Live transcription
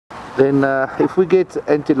Then if we get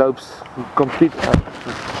antelopes, complete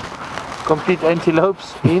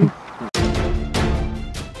antelopes in.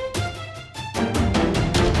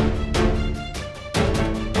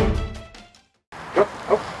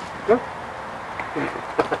 Go.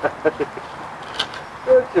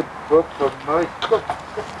 Such a book for my go.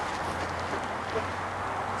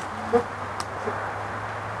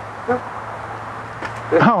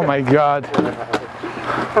 Oh my God.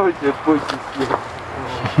 How is your push here?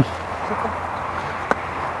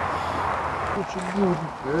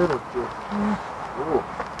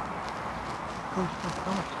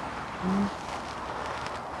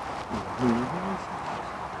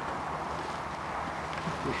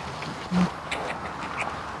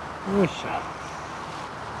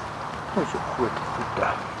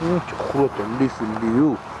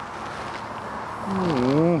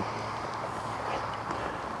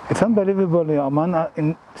 It's unbelievable, Armand.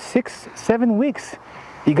 In 6-7 weeks,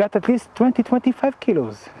 he got at least 20-25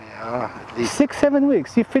 kilos. Yeah, at least. 6-7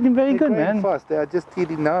 weeks. You're feeling very good, man. Fast. They are just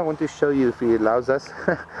teething now. I want to show you if he allows us.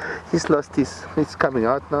 He's lost his. It's coming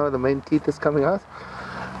out now. The main teeth is coming out,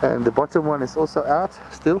 and the bottom one is also out.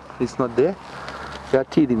 Still, it's not there. They are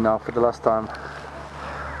teething now for the last time.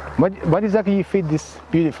 What exactly you feed this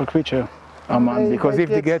beautiful creature, Armand? Because if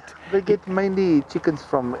they get mainly chickens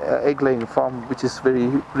from egg-laying farm, which is very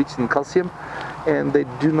rich in calcium, and they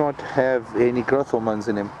do not have any growth hormones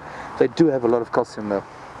in them. They do have a lot of calcium though.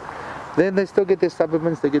 Then they still get their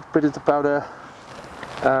supplements. They get predator powder.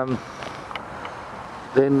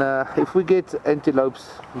 Then if we get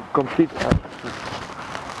antelopes, complete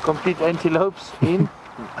antelopes in.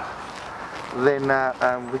 Then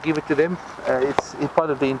we give it to them. It's part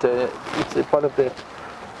of the part of the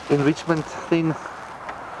enrichment thing.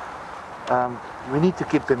 We need to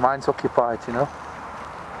keep their minds occupied, you know.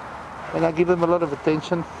 And I give them a lot of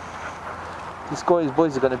attention. These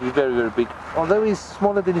boys are going to be very, very big. Although he's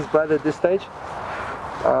smaller than his brother at this stage,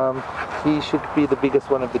 he should be the biggest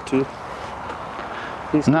one of the two.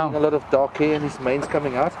 He's getting a lot of dark hair and his mane's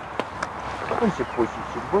coming out.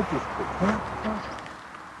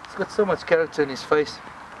 He's got so much character in his face.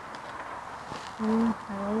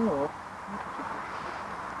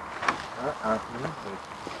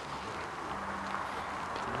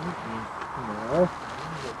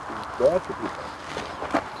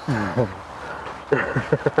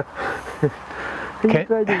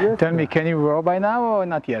 Tell me, can you roar by now or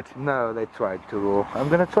not yet? No, they tried to roar. I'm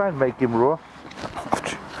gonna try and make him roar.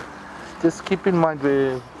 Just keep in mind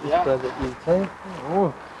where his brother is. Hey?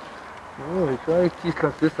 Oh, if I teeth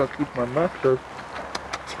like this, I'll keep my mouth closed.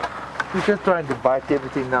 He's just trying to bite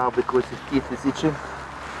everything now because his teeth is itching.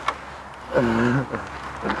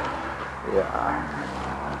 Yeah.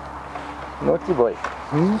 Naughty boy.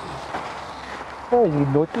 Oh, you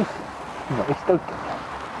naughty? No, it's okay.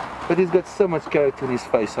 But he's got so much character in his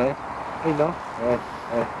face, eh? You know?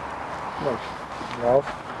 No.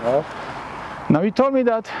 Now you told me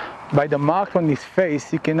that by the mark on his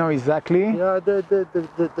face you can know exactly. Yeah,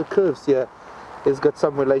 the curves, yeah. It's got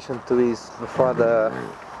some relation to his father,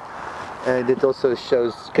 and it also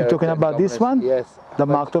shows character. You're talking about this one? Yes. The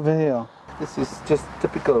mark over here. This is just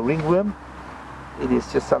typical ringworm. It is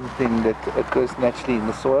just something that occurs naturally in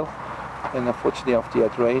the soil, and unfortunately after you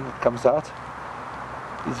had rain it comes out.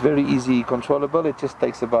 It's very easy controllable. It just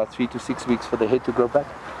takes about 3 to 6 weeks for the head to grow back.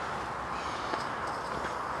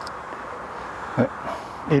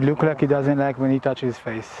 It looks like he doesn't like when he touches his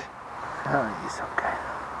face. Oh, he's okay.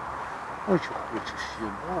 Oh,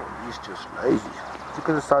 he's just lazy. Look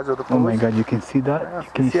at the size of the paws. Oh my God, you can see that? Yeah,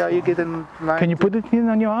 Can see how you get in line? Can you put it in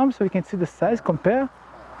on your arm so we can see the size, compare?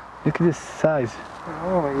 Look at this size.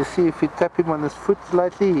 Oh, you see, if you tap him on his foot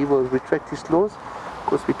slightly, he will retract his claws. Of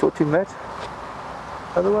course, we taught him that.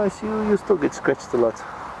 Otherwise, you still get scratched a lot.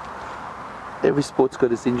 Every sport's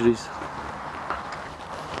got its injuries.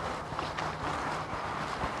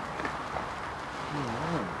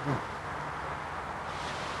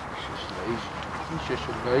 He's just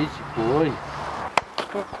a lazy boy.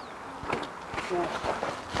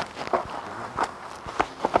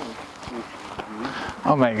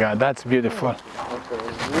 Oh my God, that's beautiful.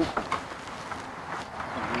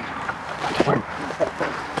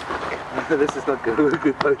 This is not good. We're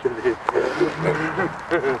good both of you.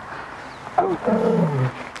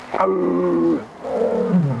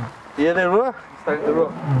 Yeah, they roar. It's starting to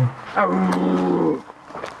roar.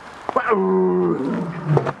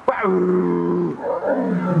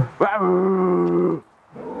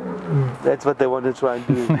 That's what they want to try and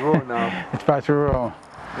do, is roar now. It's try to roar.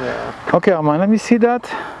 Yeah. Okay, Armand, let me see that.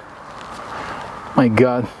 My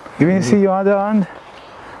God. You want to see your other hand?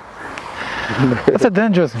 That's a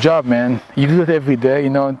dangerous job, man. You do it every day, you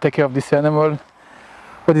know, take care of this animal.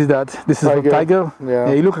 What is that? This is a tiger?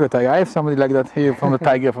 Yeah. You look like a tiger. I have somebody like that here from the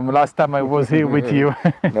tiger from the last time I was here with you.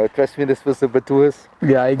 No, trust me, this was a bit worse.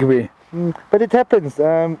 Yeah, I agree. But it happens.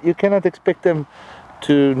 You cannot expect them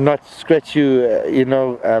to not scratch you, you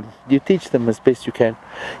know. You teach them as best you can.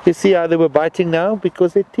 You see how they were biting now?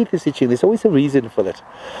 Because their teeth is itching. There's always a reason for that.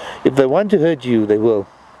 If they want to hurt you, they will.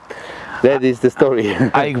 That is the story.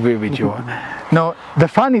 I agree with you. No, the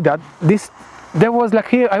funny that there was like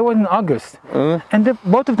here, I was in August, and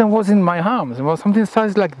both of them was in my arms. It was something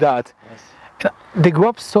size like that. Yes. They grew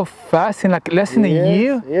up so fast in like less than a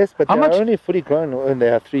year. Yes, but they're only fully grown when they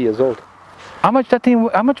are 3 years old. How much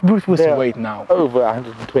Brutus was weight now? Over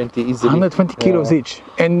 120 easily. 120 kilos each.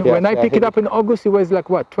 And when I picked it up in August, it was like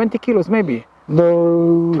what, 20 kilos maybe?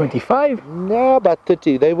 No. 25? No, about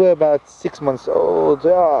 30. They were about 6 months old.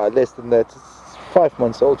 Less than that. 5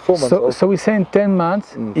 months old, 4 months old. So we say in 10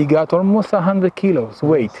 months, he got almost 100 kilos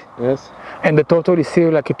weight. Yes. And the total is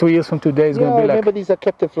still like 2 years from today is going to be like... remember these are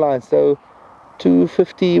captive lines, so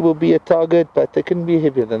 250 will be a target, but they can be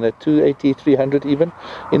heavier than that, 280, 300 even.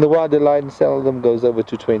 In the wild, the line seldom goes over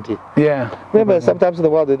 220. Yeah. Remember, sometimes in the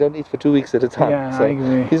wild, they don't eat for 2 weeks at a time. Yeah, so I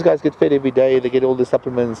agree. These guys get fed every day, they get all the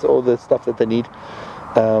supplements, all the stuff that they need.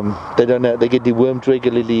 They don't know, they get dewormed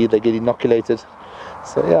regularly, they get inoculated.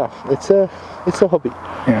 So yeah, it's a hobby.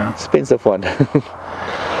 Yeah. Expensive one.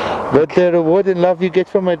 But the reward and love you get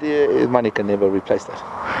from it, money can never replace that.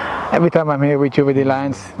 Every time I'm here with you with the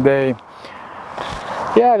lions, they...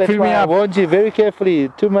 Yeah, that's why I warned you very carefully.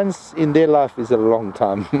 2 months in their life is a long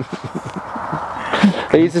time.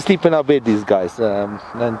 They used to sleep in our bed, these guys. So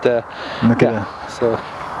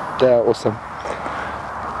they're awesome.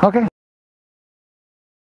 Okay.